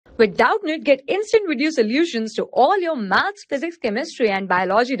With Doubtnut, get instant video solutions to all your maths, physics, chemistry, and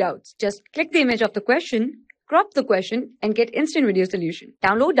biology doubts. Just click the image of the question, crop the question, and get instant video solution.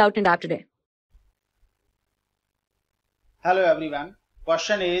 Download Doubtnut app today. Hello everyone.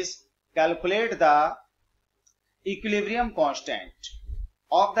 Question is, calculate the equilibrium constant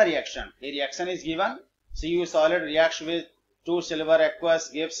of the reaction. A reaction is given. Cu solid reacts with 2 silver aqueous,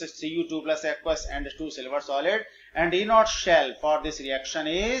 gives Cu2 plus aqueous and 2 silver solid, and E naught shell for this reaction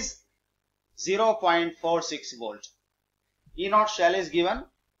is 0.46 volt. E naught shell is given,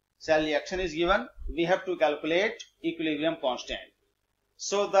 shell reaction is given. We have to calculate equilibrium constant.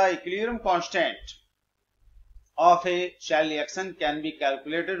 So the equilibrium constant of a shell reaction can be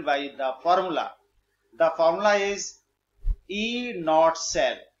calculated by the formula. The formula is E naught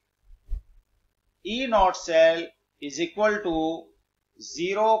shell. E naught shell is equal to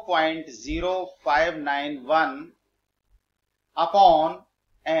 0.0591 upon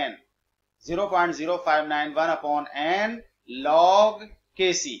n. 0.0591 upon n log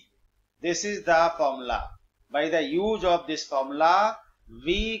Kc. This is the formula. By the use of this formula,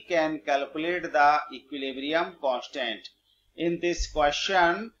 we can calculate the equilibrium constant. In this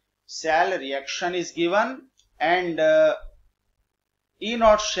question, shell reaction is given and E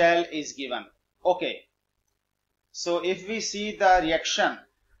naught shell is given. Okay. So if we see the reaction,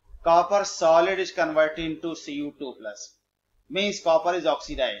 copper solid is converted into Cu2 plus, means copper is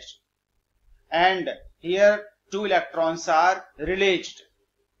oxidized, and here 2 electrons are released.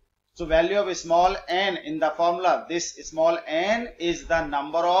 So value of small n in the formula, this small n is the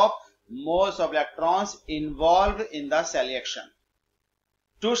number of moles of electrons involved in the cell reaction.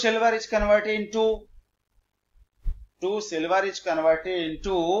 2 silver is converted into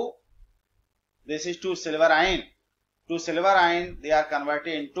this is 2 silver ion. 2 silver ion, they are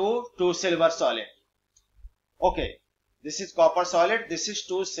converted into 2 silver solid. Okay, this is copper solid, this is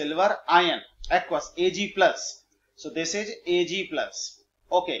 2 silver ion aqueous, Ag plus. So this is Ag plus.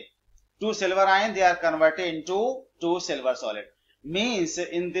 Okay, 2 silver ion, they are converted into 2 silver solid. Means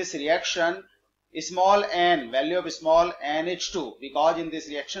in this reaction, small n, value of small n is 2, because in this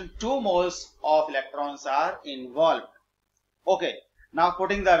reaction 2 moles of electrons are involved. Okay, now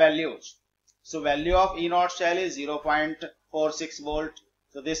putting the values. So value of E naught shell is 0.46 volt.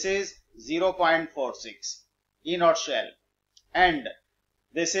 So this is 0.46 E naught shell, and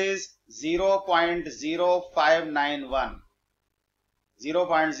this is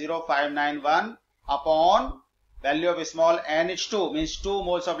 0.0591 upon value of small n is 2, means 2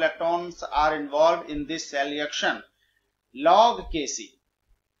 moles of electrons are involved in this cell reaction, log Kc.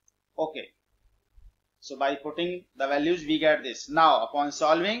 Okay, so by putting the values we get this. Now upon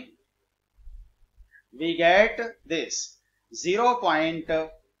solving, we get this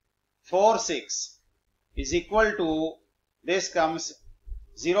 0.46 is equal to, this comes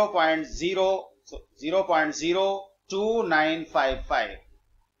 0.02955.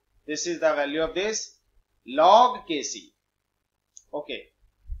 This is the value of this log Kc. Okay,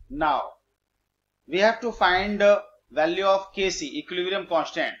 now we have to find the value of Kc, equilibrium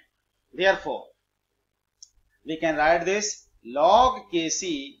constant. Therefore, we can write this log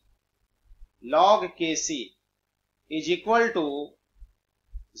Kc is equal to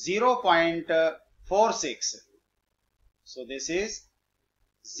 0.46. So this is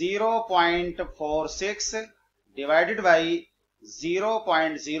 0.46 divided by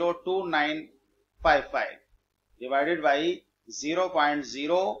 0.02955 divided by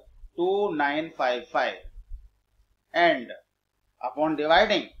 0.02955, and upon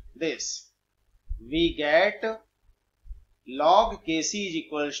dividing this, we get log Kc is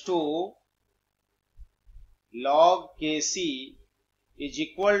equals to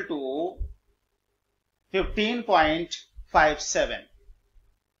 15.57.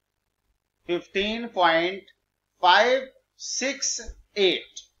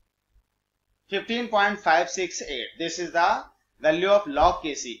 15.568. This is the value of log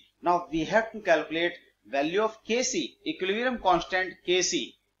Kc. Now we have to calculate value of Kc, equilibrium constant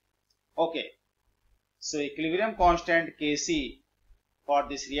Kc. Okay, so equilibrium constant Kc for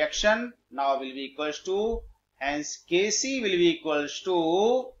this reaction now will be equals to, hence Kc will be equals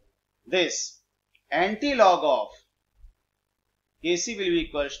to this anti-log of, Kc will be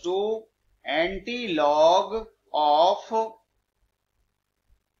equals to anti-log of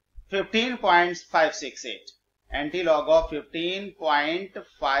 15.568, anti-log of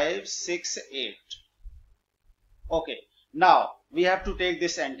 15.568. Okay, now we have to take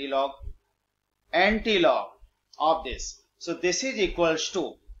this anti-log of this. So this is equals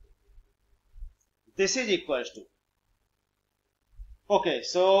to, okay,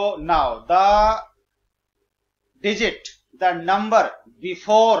 so now the digit the number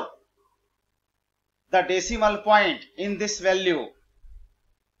before the decimal point in this value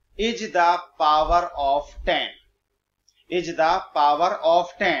is the power of 10. Is the power of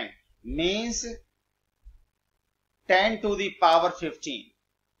 10 means 10 to the power 15.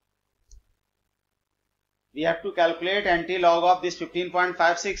 We have to calculate anti-log of this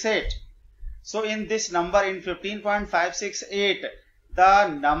 15.568. So in this number, in 15.568, the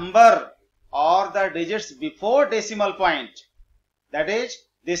number or the digits before decimal point, that is,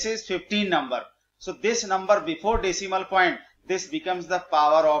 this is 15 number. So this number before decimal point, this becomes the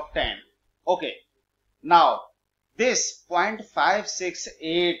power of 10. Okay. Now, this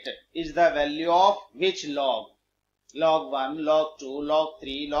 0.568 is the value of which log? Log 1, log 2, log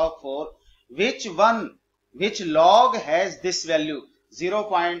 3, log 4. Which one? Which log has this value?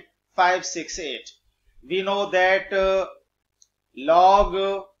 0.568. We know that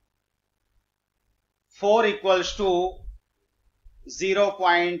log 4 equals to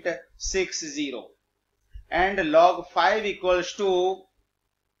 0.60 and log 5 equals to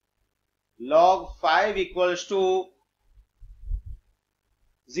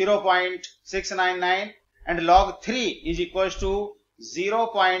 0.699 and log 3 is equals to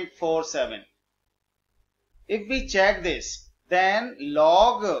 0.47. If we check this, then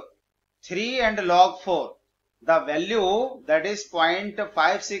log 3 and log 4, the value, that is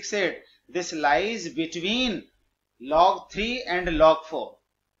 0.568, this lies between log 3 and log 4.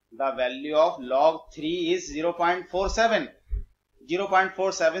 The value of log 3 is 0.47,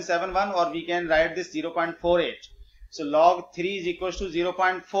 0.4771, or we can write this 0.48. So log 3 is equals to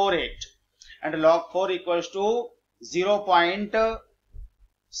 0.48 and log 4 equals to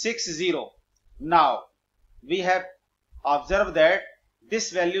 0.60. Now, we have observed that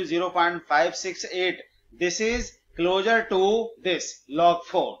this value 0.568, this is closer to this log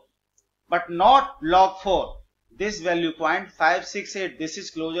 4, but not log 4. This value 0.568, this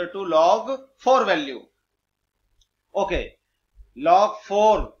is closer to log 4 value. Okay, log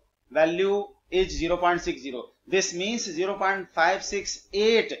 4 value is 0.60. This means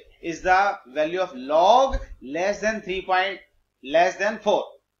 0.568 is the value of log less than 4.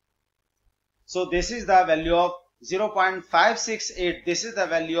 So this is the value of 0.568. This is the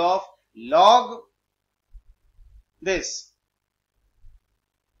value of log this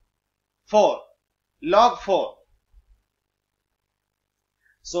 4. Log 4.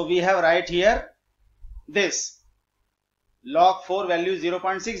 So we have right here this log 4 value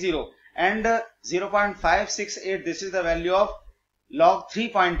 0.60 and 0.568, this is the value of log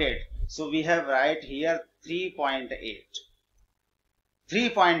 3.8. So we have right here 3.8.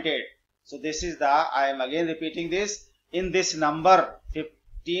 3.8. So this is the, I am again repeating this, in this number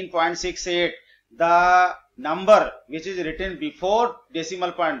 15.68, the number which is written before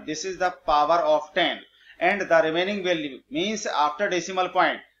decimal point, this is the power of 10, and the remaining value means after decimal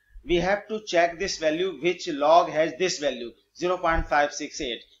point, we have to check this value which log has this value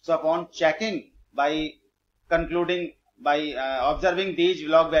 0.568. So upon checking, by concluding, by observing these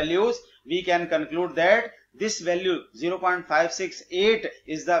log values, we can conclude that this value 0.568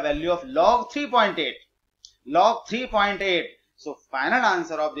 is the value of log 3.8. Log 3.8. So final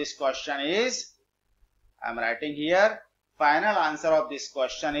answer of this question is, I am writing here, final answer of this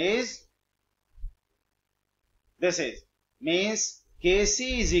question is, this is, means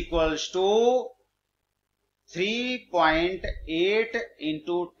Kc is equals to 3.8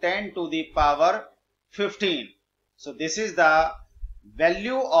 into 10 to the power 15. So this is the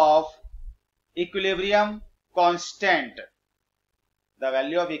value of equilibrium constant. The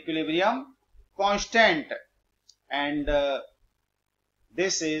value of equilibrium constant. And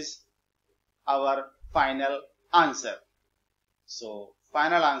this is our final answer. So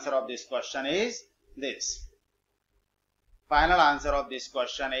final answer of this question is this. Final answer of this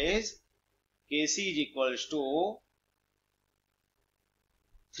question is Kc is equals to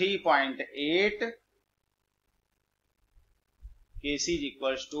 3.8. Kc is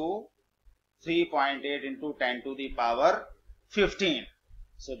equals to 3.8 into 10 to the power 15.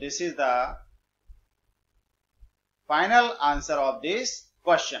 So this is the final answer of this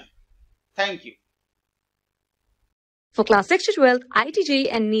question. Thank you. For class 6 to 12, IIT JEE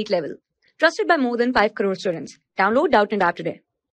and NEET level. Trusted by more than 5 crore students. Download Doubtnut app today.